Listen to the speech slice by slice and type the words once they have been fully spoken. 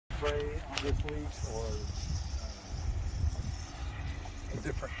spray on this week, or a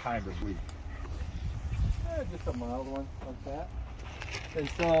different kind of weed? Just a mild one like that. And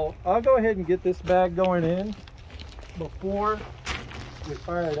so I'll go ahead and get this bag going in before we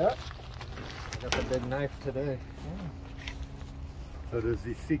fire it up. I got the big knife today. So does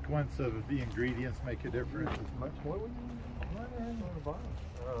the sequence of the ingredients make a difference? As much more we run in on the bottom.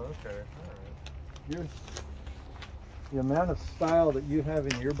 Oh, okay. All right. The amount of style that you have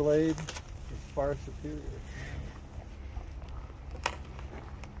in your blade is far superior.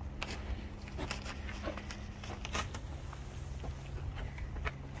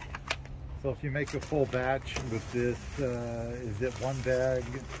 So if you make a full batch with this, is it one bag?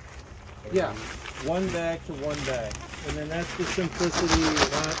 Yeah, one bag to one bag. And then that's the simplicity.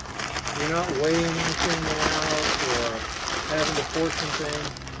 You're not weighing anything out or having to portion things.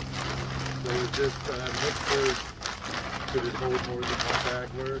 So is this mixer, could it hold more than one bag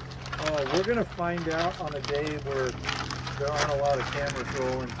worth? We're going to find out on a day where there aren't a lot of cameras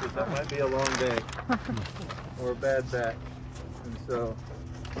rolling, because that might be a long day or a bad batch. And so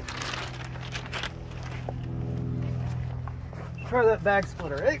try that bag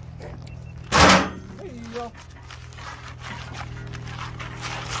splitter. Hey! There you go.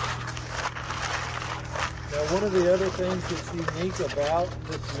 Now, one of the other things that's unique about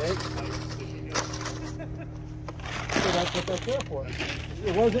this mix, so that's what that's there for.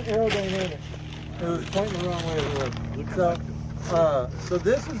 It wasn't aerodynamic. It was pointing the wrong way to look. So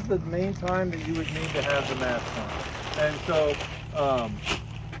this is the main time that you would need to have the mask on. And so,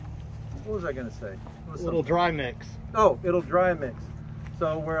 what was I going to say? A little dry mix. Oh, it'll dry mix.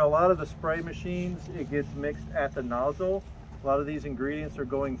 So where a lot of the spray machines, it gets mixed at the nozzle, a lot of these ingredients are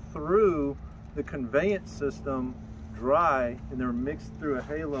going through the conveyance system dry, and they're mixed through a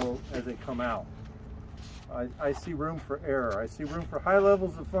halo as they come out. I see room for error. I see room for high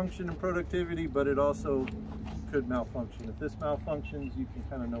levels of function and productivity, but it also could malfunction. If this malfunctions, you can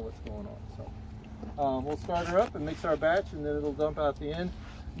kind of know what's going on. So we'll start her up and mix our batch, and then it'll dump out the end.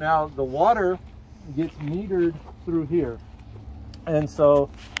 Now the water gets metered through here. And so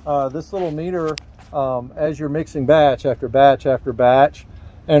this little meter, as you're mixing batch after batch after batch,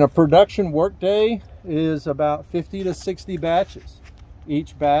 and a production workday is about 50 to 60 batches.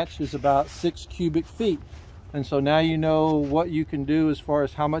 Each batch is about 6 cubic feet. And so now you know what you can do as far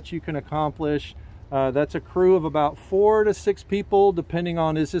as how much you can accomplish. That's a crew of about 4 to 6 people, depending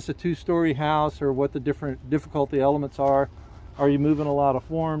on, is this a 2-story house or what the different difficulty elements are. Are you moving a lot of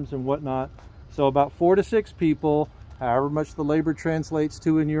forms and whatnot? So about 4 to 6 people, however much the labor translates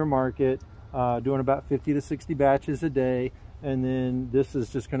to in your market, doing about 50 to 60 batches a day. And then this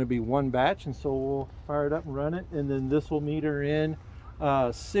is just going to be one batch, and so we'll fire it up and run it, and then this will meter in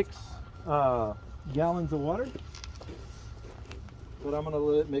 6 gallons of water, but I'm going to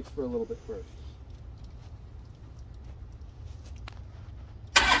let it mix for a little bit first.